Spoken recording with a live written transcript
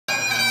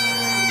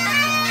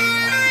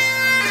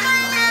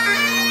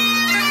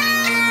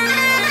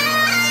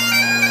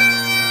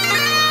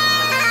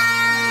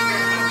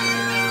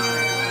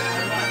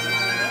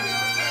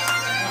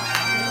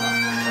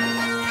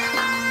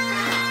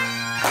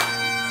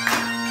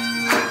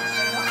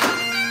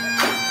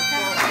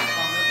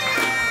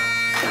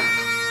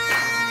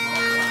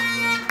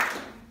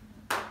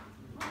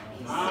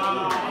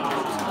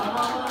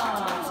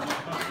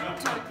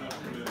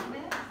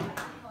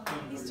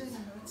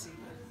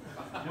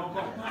Good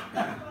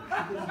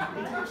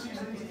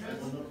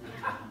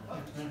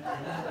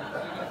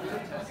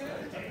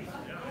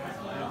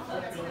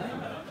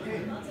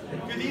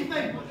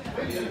evening,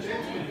 ladies and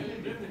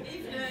gentlemen.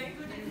 Evening.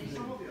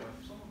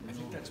 I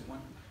think that's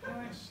one.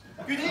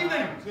 Good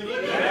evening. Good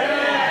evening.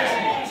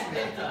 Yes. Much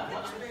better.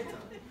 Much better.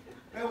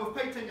 Well, we've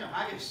piped in your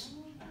haggis.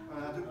 I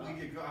don't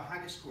believe you've got a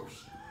haggis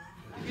course.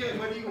 Here at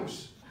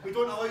Gleneagles, we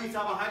don't allow you to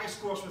have a haggis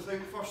course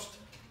without first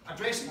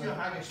addressing your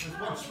haggis with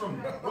words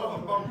from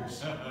Robert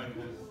Burns.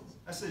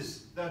 This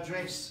is the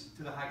address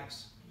to the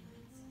haggis.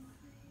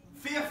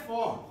 Fair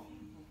form,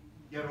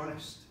 your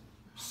honest,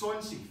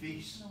 sonsy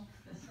face,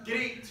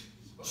 great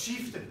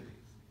chieftain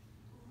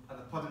at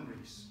the pudding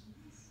race.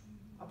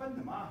 Up in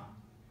the ma,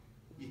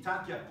 you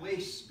take your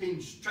place, pain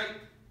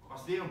stripe,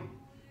 as them,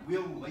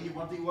 we'll lay you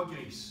wordy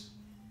grace,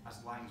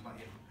 as langs my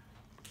hair.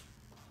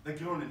 The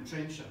groaning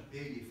trencher,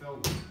 there you fill.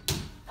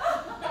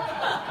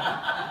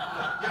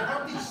 Your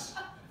birdies,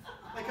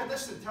 like a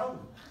distant hill,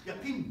 your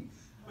peen,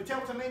 we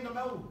tell to mend the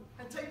mill,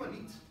 in time of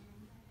need,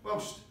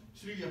 whilst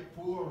through your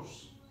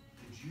pores,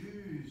 the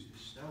dews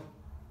distill.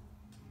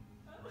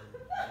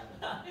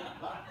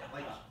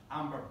 Like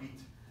amber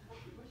bead.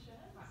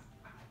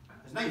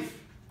 His knife.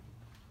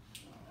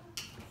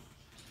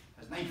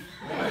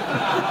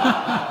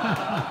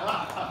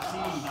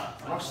 See,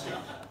 rusty,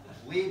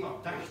 labour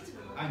dicht,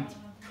 and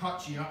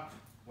cut you up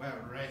with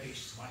ready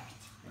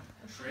slacked,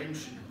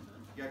 trenching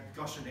your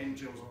gushing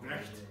angels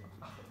bricht,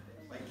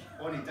 like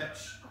on a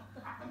ditch,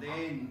 and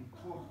then,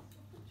 oh,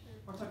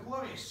 what a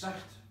glorious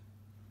sight,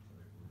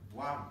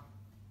 warm,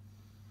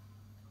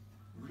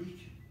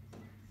 reeking,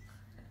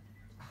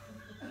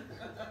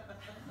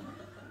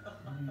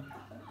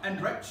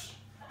 and rich.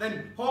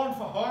 Then horn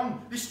for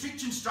horn, they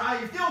stretch and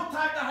strive, they'll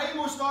tack the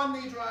hindmost on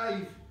they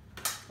drive.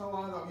 The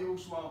lather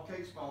wheels while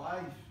kites by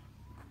life,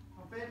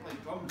 are bent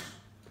like drums,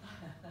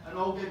 and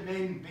all good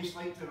men best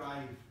like to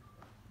rive.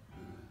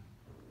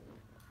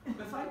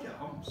 But think it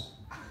hums.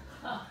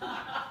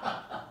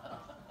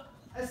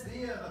 Is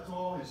there at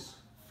all his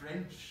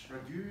French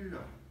ragout,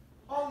 or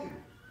olive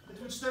that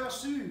would stir a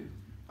sou,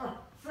 or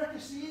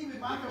fricassee with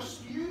mac or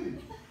stew?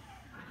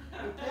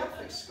 The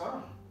perfect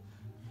scar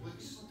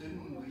looks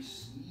down with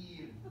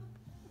sneer,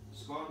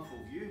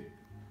 scornful view.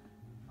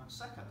 I'm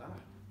sick of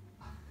dinner.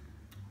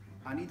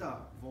 I need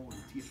a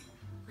volunteer.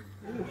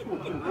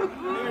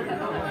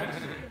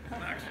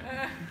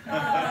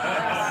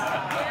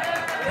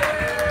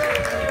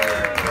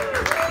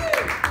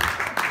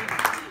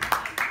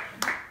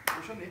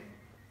 What's your name?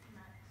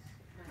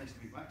 Nice to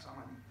meet Max. I'm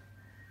Andy.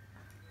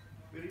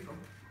 Where are you from?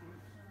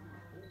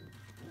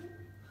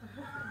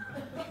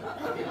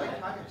 Do you like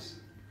haggis?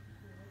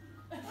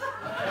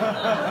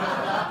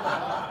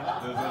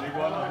 Does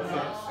anyone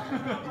else?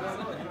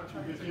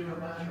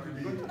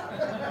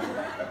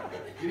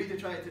 You need to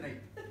try it tonight.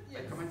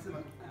 Yes. Come into the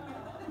middle.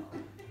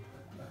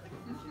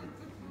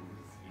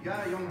 You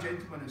got a young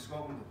gentleman in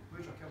Scotland.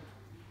 Where's your kilt?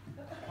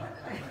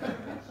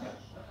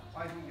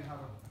 Why don't you have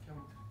a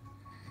kilt?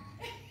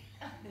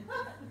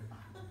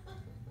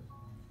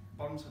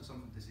 Burns had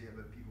something to say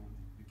about people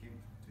who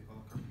came to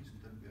other countries and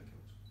didn't wear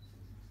kilts.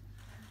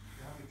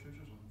 You have your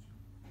trousers on.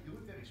 You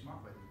look very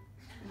smart, by the way.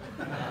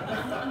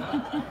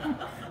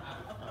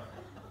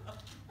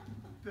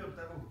 Poor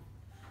devil.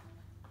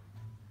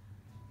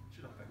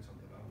 Should have picked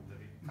something that old,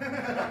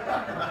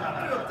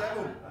 Poor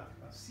devil.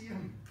 See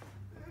him.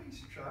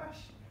 He's trash.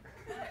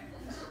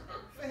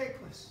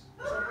 Feckless.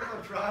 It's a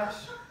real trash.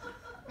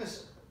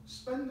 His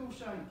spindle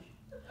shank.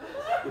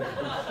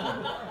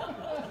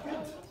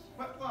 Good.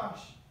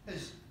 Whiplash.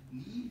 His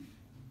knee.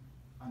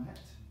 A knit.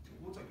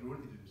 Loads of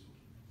growing to do this.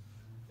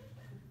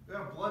 There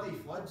are bloody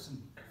floods and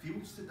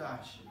fields to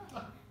dash.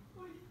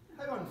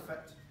 How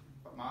unfit,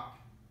 but Mark,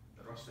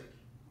 the rustic.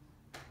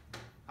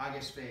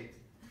 Haggis fed,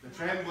 the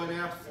trembling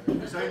earth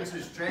sounds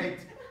his tread.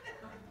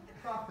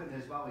 Clapping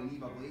his valley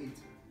neva blade,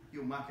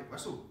 he'll make it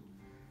whistle.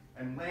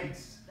 And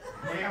legs,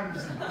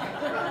 arms,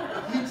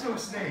 and he'd so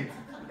sned.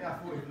 Yeah, I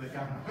for the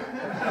camera.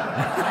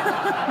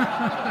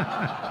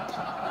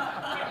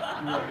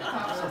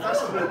 Taps a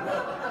whistle.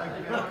 Thank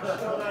you very much.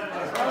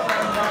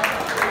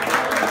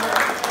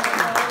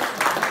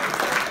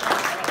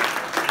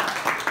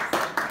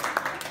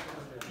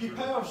 You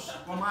powers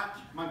will make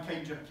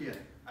mankind your care,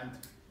 and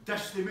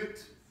dish them out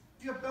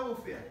to your bill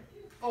of fare.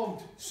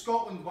 Old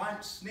Scotland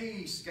wants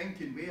nae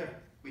skinking wear,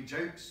 with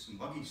jouts and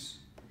luggies,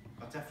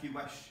 but if you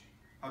wish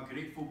a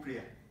grateful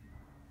prayer,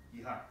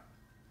 ye have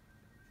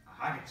a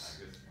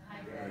haggis.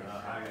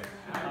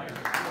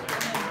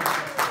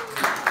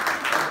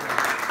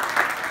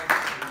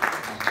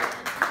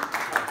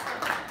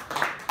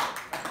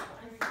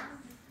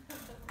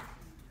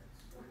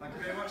 Thank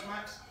you very much,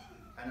 Max,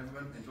 and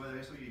everyone enjoy the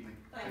rest of your evening.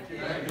 Thank you.